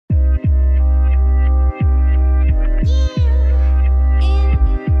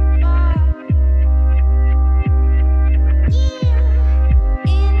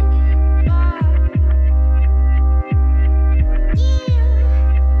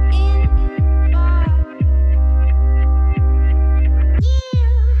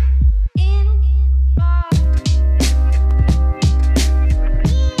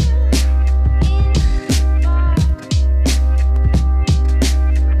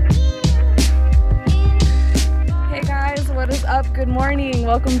morning,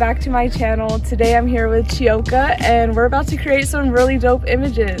 welcome back to my channel. Today I'm here with Chioke and we're about to create some really dope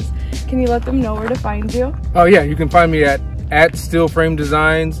images. Can you let them know where to find you? Oh yeah, you can find me at Still Frame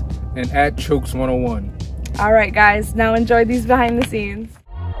Designs and at Chokes 101. Alright guys, now enjoy these behind the scenes.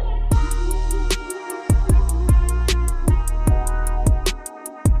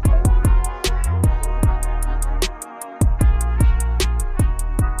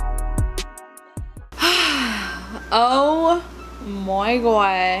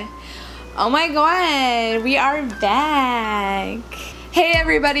 Oh my god, we are back. Hey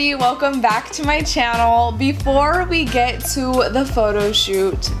everybody, welcome back to my channel. Before we get to the photo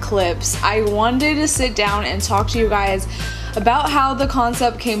shoot clips, I wanted to sit down and talk to you guys about how the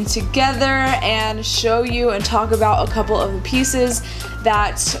concept came together and show you and talk about a couple of the pieces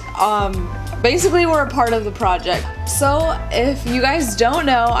that basically were a part of the project. So if you guys don't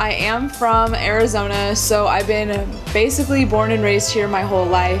know, I am from Arizona, so I've been basically born and raised here my whole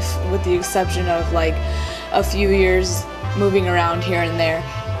life with the exception of like a few years moving around here and there.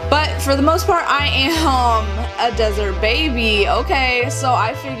 But for the most part, I am a desert baby, okay? So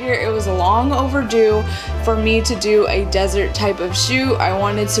I figure it was long overdue for me to do a desert type of shoot. I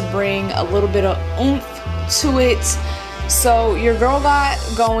wanted to bring a little bit of oomph to it. So your girl got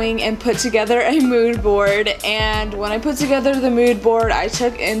going and put together a mood board, and when I put together the mood board, I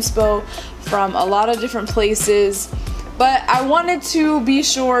took inspo from a lot of different places, but I wanted to be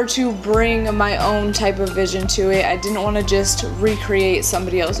sure to bring my own type of vision to it. I didn't want to just recreate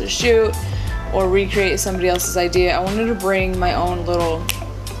somebody else's shoot or recreate somebody else's idea. I wanted to bring my own little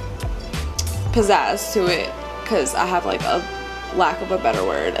pizzazz to it, because I have like a lack of a better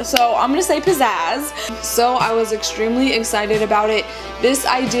word, so I'm gonna say pizzazz. So I was extremely excited about it. This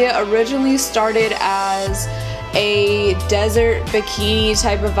idea originally started as a desert bikini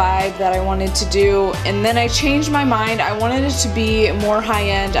type of vibe that I wanted to do, and then I changed my mind. I wanted it to be more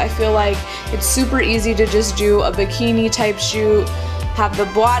high-end. I feel like it's super easy to just do a bikini type shoot, have the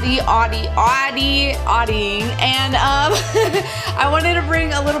body odding, and I wanted to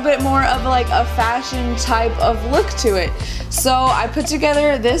bring a little bit more of like a fashion type of look to it. So I put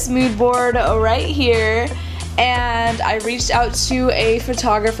together this mood board right here, and I reached out to a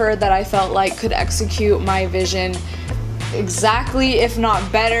photographer that I felt like could execute my vision exactly, if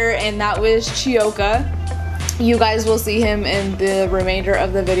not better, and that was Chioke. You guys will see him in the remainder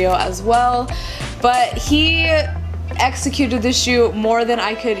of the video as well, but he executed the shoot more than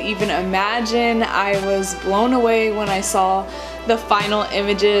I could even imagine. I was blown away when I saw the final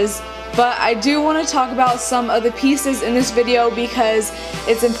images. But I do want to talk about some of the pieces in this video, because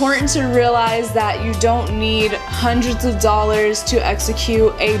it's important to realize that you don't need hundreds of dollars to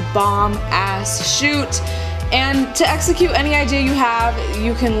execute a bomb-ass shoot. And to execute any idea you have,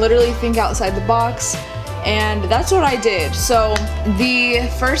 you can literally think outside the box, and that's what I did. So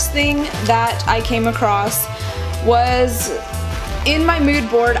the first thing that I came across was in my mood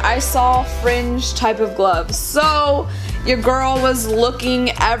board. I saw fringe type of gloves. So your girl was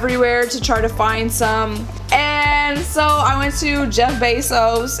looking everywhere to try to find some, and so I went to Jeff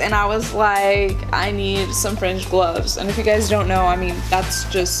Bezos and I was like, I need some fringe gloves. And if you guys don't know, I mean, that's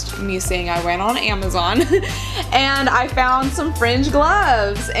just me saying I went on Amazon and I found some fringe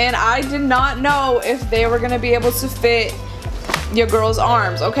gloves, and I did not know if they were gonna be able to fit your girl's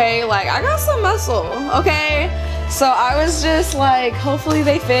arms, okay? Like, I got some muscle, okay? So I was just like, hopefully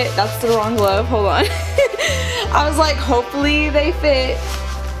they fit. That's the wrong glove, hold on. I was like, hopefully they fit,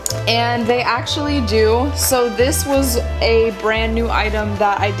 and they actually do. So this was a brand new item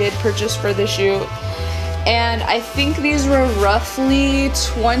that I did purchase for the shoot, and I think these were roughly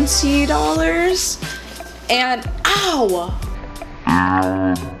 $20, and ow!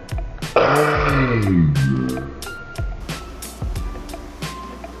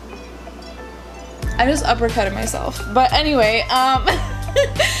 I just uppercutted myself. But anyway,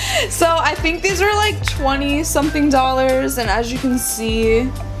 so I think these are like $20-something, and as you can see,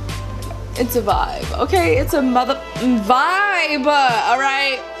 it's a vibe, okay? It's a mother vibe,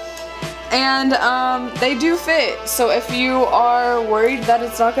 alright? And they do fit. So if you are worried that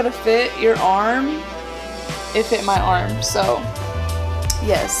it's not gonna fit your arm, it fit my arm, so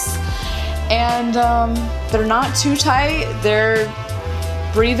yes. And they're not too tight, they're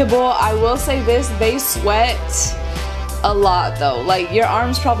breathable. I will say this, they sweat a lot though. Like, your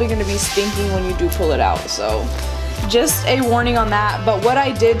arm's probably gonna be stinking when you do pull it out, so just a warning on that. But what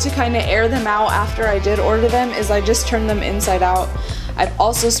I did to kind of air them out after I did order them is I just turned them inside out. I've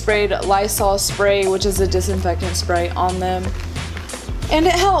also sprayed Lysol spray, which is a disinfectant spray, on them, and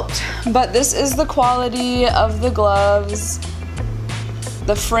it helped. But this is the quality of the gloves.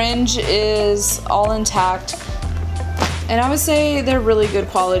 The fringe is all intact. and I would say they're really good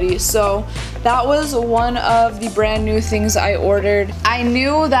quality. So that was one of the brand new things I ordered. I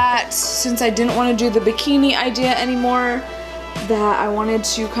knew that since I didn't want to do the bikini idea anymore, that I wanted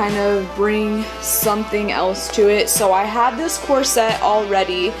to kind of bring something else to it. So I had this corset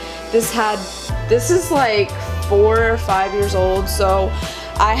already. This is like 4 or 5 years old. So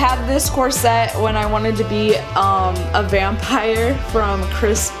I had this corset when I wanted to be a vampire from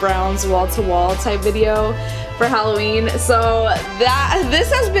Chris Brown's Wall to Wall type video for Halloween. So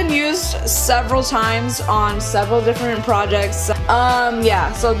this has been used several times on several different projects.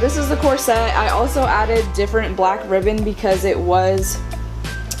 Yeah, so this is the corset. I also added different black ribbon because it was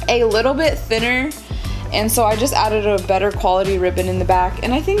a little bit thinner, and so I just added a better quality ribbon in the back.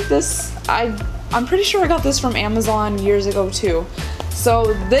 And I think this, I'm pretty sure I got this from Amazon years ago too.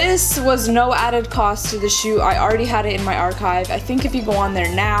 So this was no added cost to the shoot. I already had it in my archive. I think if you go on there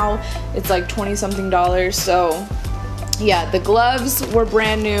now, it's like $20 something. So yeah, the gloves were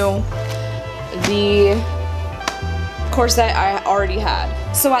brand new. The corset I already had.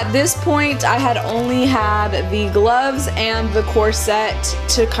 So at this point, I had only had the gloves and the corset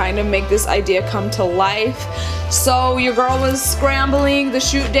to kind of make this idea come to life. So your girl was scrambling. The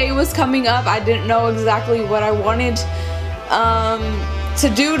shoot day was coming up. I didn't know exactly what I wanted to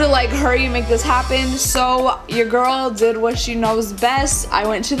do to like hurry and make this happen. So your girl did what she knows best. I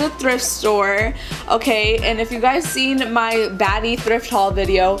went to the thrift store, okay, and if you guys seen my baddie thrift haul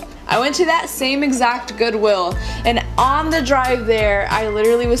video, I went to that same exact Goodwill, and on the drive there I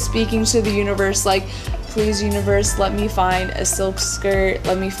literally was speaking to the universe like, please universe, let me find a silk skirt,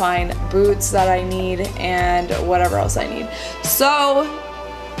 let me find boots that I need, and whatever else I need. So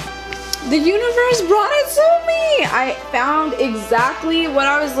the universe brought it to me. I found exactly what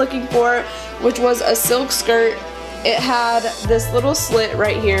I was looking for, which was a silk skirt. It had this little slit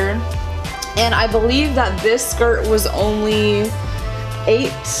right here, and I believe that this skirt was only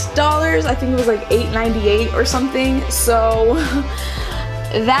 $8. I think it was like $8.98 or something. So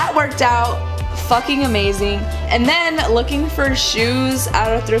that worked out fucking amazing. And then looking for shoes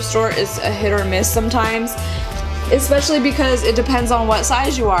at a thrift store is a hit or miss sometimes, especially because it depends on what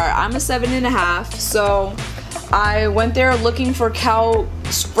size you are. I'm a 7.5, so I went there looking for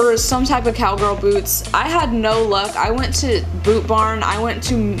some type of cowgirl boots. I had no luck. I went to Boot Barn, I went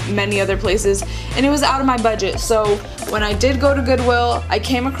to many other places, and it was out of my budget. So when I did go to Goodwill, I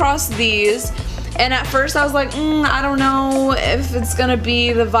came across these, and at first I was like, I don't know if it's gonna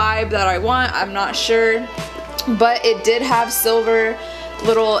be the vibe that I want. I'm not sure, but it did have silver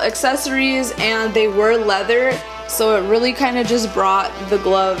little accessories, and they were leather. So it really kind of just brought the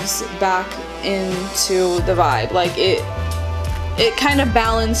gloves back into the vibe. Like it kind of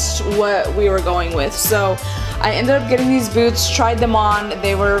balanced what we were going with. So I ended up getting these boots, tried them on.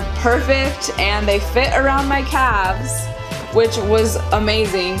 They were perfect and they fit around my calves, which was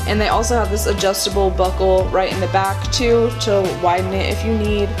amazing. And they also have this adjustable buckle right in the back too to widen it if you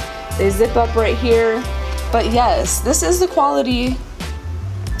need. They zip up right here. But yes, this is the quality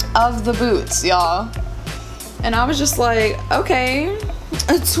of the boots, y'all. And I was just like, okay,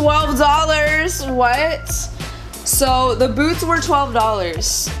 $12, what? So the boots were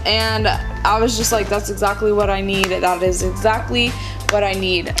 $12, and I was just like, that's exactly what I need. That is exactly what I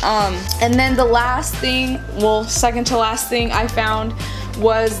need. And then the last thing, well, second to last thing I found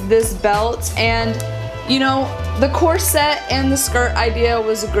was this belt. And you know, the corset and the skirt idea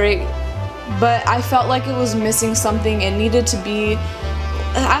was great, but I felt like it was missing something. It needed to be,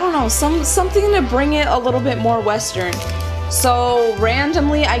 I don't know, something to bring it a little bit more Western. So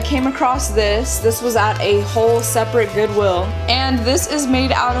randomly I came across this. This was at a whole separate Goodwill, and this is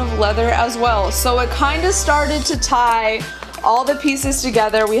made out of leather as well. So it kind of started to tie all the pieces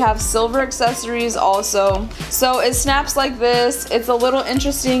together. We have silver accessories also. So it snaps like this. It's a little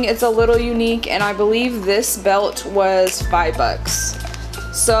interesting, it's a little unique, and I believe this belt was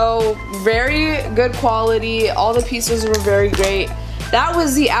 $5. So very good quality. All the pieces were very great. That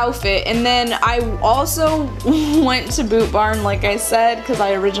was the outfit. And then I also went to Boot Barn, like I said, because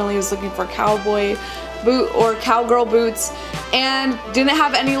I originally was looking for cowboy boot or cowgirl boots and didn't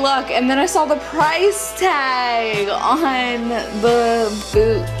have any luck. And then I saw the price tag on the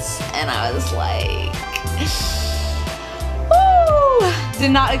boots and I was like, woo!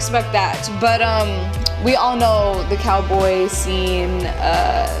 Did not expect that. But we all know the cowboy scene,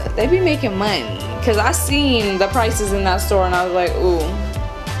 they be making money. Because I seen the prices in that store and I was like, ooh,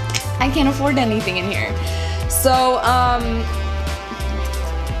 I can't afford anything in here. So,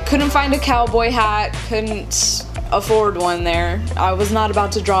 couldn't find a cowboy hat, couldn't afford one there. I was not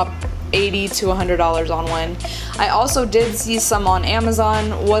about to drop $80 to $100 on one. I also did see some on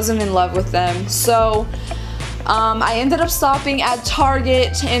Amazon, wasn't in love with them. So, I ended up stopping at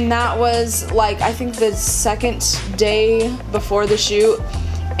Target, and that was like I think the second day before the shoot,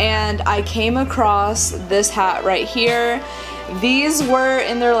 and I came across this hat right here. These were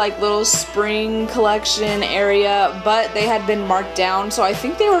in their like little spring collection area, but they had been marked down, so I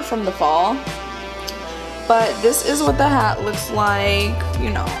think they were from the fall. But this is what the hat looks like,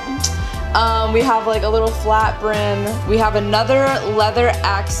 you know. We have like a little flat brim. We have another leather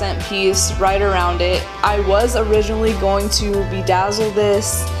accent piece right around it. I was originally going to bedazzle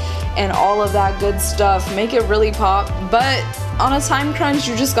this and all of that good stuff, make it really pop, but on a time crunch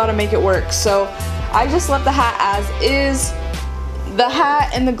you just gotta make it work. So I just left the hat as is. The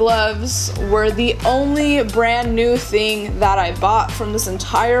hat and the gloves were the only brand new thing that I bought from this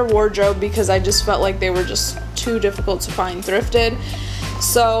entire wardrobe because I just felt like they were just too difficult to find thrifted.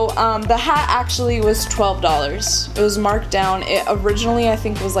 So the hat actually was $12. It was marked down. It originally I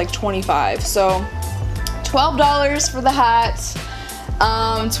think was like $25. So $12 for the hat,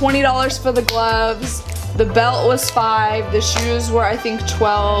 $20 for the gloves. The belt was $5. The shoes were I think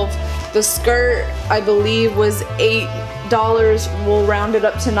 $12. The skirt I believe was $8. We'll round it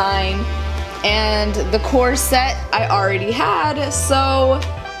up to $9. And the corset I already had. So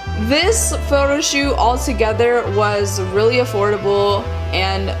this photo shoot altogether was really affordable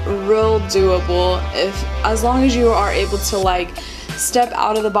and real doable as long as you are able to like step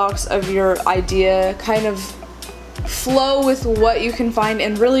out of the box of your idea, kind of flow with what you can find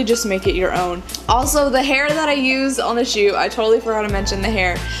and really just make it your own. Also, the hair that I used on the shoot, I totally forgot to mention the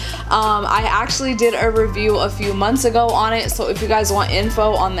hair. I actually did a review a few months ago on it, so if you guys want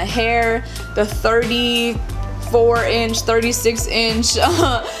info on the hair, the 34-inch, 36-inch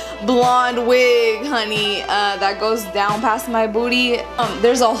blonde wig, honey, that goes down past my booty,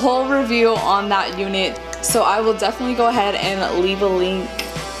 there's a whole review on that unit, so I will definitely go ahead and leave a link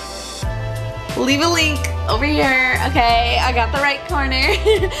over here. Okay, I got the right corner.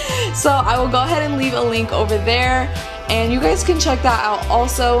 So I will go ahead and leave a link over there, and you guys can check that out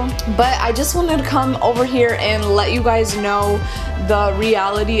also. But I just wanted to come over here and let you guys know the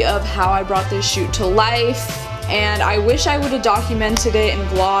reality of how I brought this shoot to life. And I wish I would have documented it and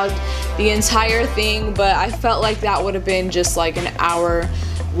vlogged the entire thing, but I felt like that would have been just like an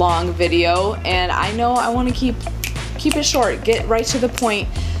hour-long video, and I know I want to keep it short, get right to the point.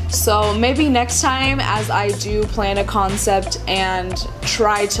 So maybe next time, as I do plan a concept and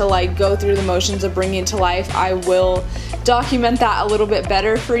try to like go through the motions of bringing it to life, I will document that a little bit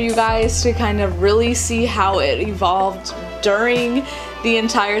better for you guys to kind of really see how it evolved during the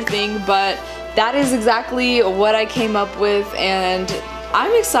entire thing. But that is exactly what I came up with, and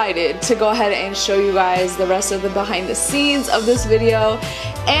I'm excited to go ahead and show you guys the rest of the behind the scenes of this video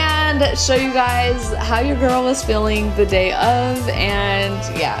and show you guys how your girl was feeling the day of. And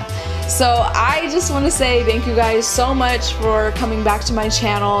yeah, so I just want to say thank you guys so much for coming back to my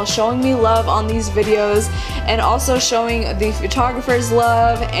channel, showing me love on these videos, and also showing the photographers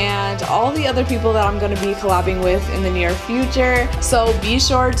love and all the other people that I'm going to be collabing with in the near future. So be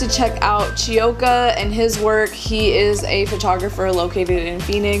sure to check out Chioke and his work. He is a photographer located in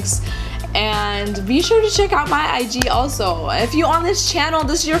Phoenix. And be sure to check out my IG also. If you're on this channel,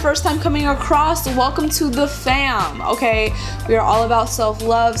 this is your first time coming across, welcome to the fam, okay? We are all about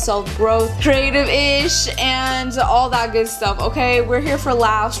self-love, self-growth, creative-ish, and all that good stuff, okay? We're here for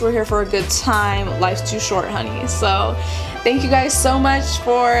laughs, we're here for a good time. Life's too short, honey. So thank you guys so much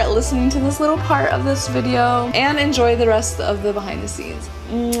for listening to this little part of this video, and enjoy the rest of the behind the scenes.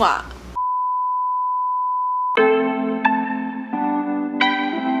 Mwah.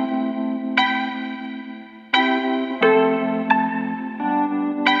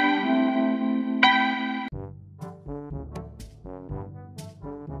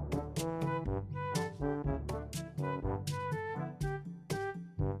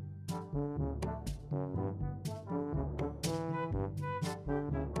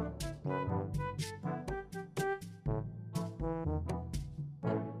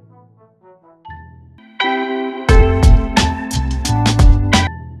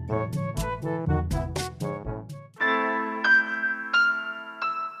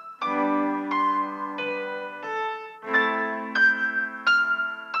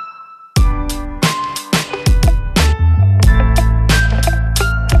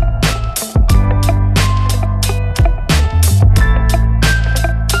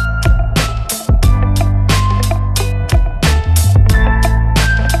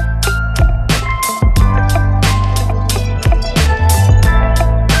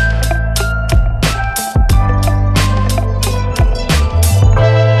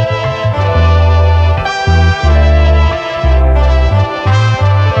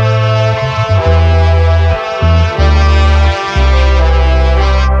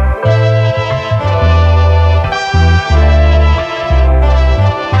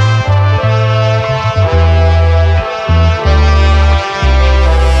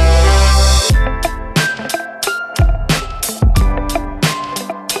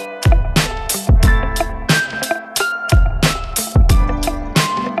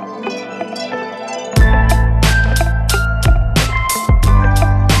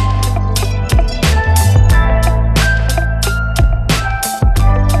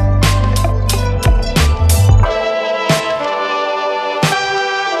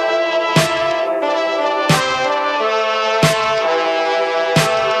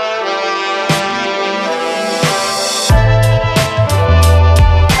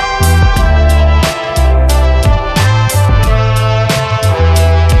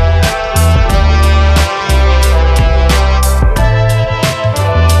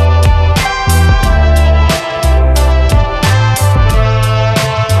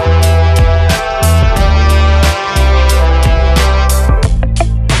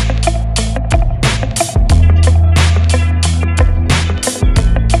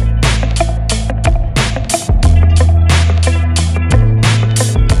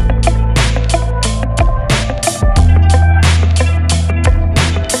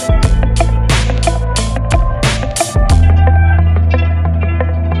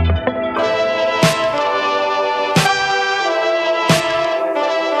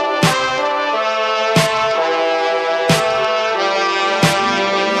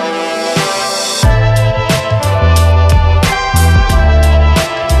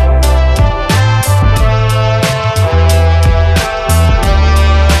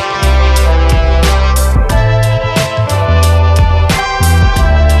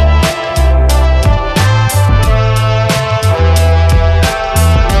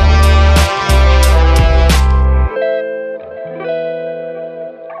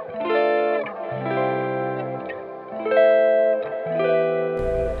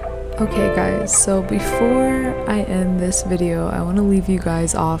 So before I end this video, I want to leave you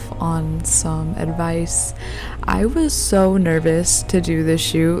guys off on some advice. I was so nervous to do this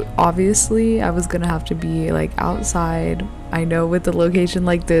shoot. Obviously, I was gonna have to be like outside. I know with the location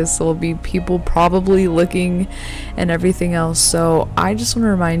like this, there will be people probably looking and everything else. So I just want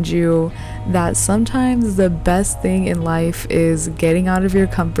to remind you that sometimes the best thing in life is getting out of your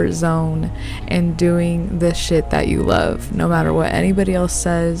comfort zone and doing the shit that you love. No matter what anybody else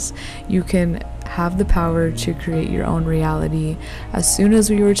says, you can have the power to create your own reality. As soon as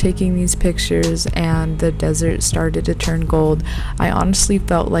we were taking these pictures and the desert started to turn gold, I honestly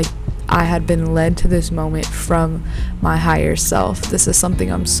felt like I had been led to this moment from my higher self. This is something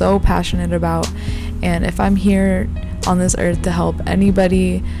I'm so passionate about, and if I'm here on this earth to help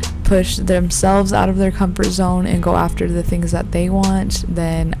anybody push themselves out of their comfort zone and go after the things that they want,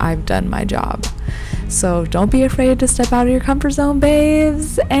 then I've done my job. So don't be afraid to step out of your comfort zone,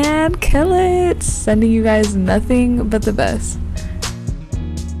 babes, and kill it. Sending you guys nothing but the best.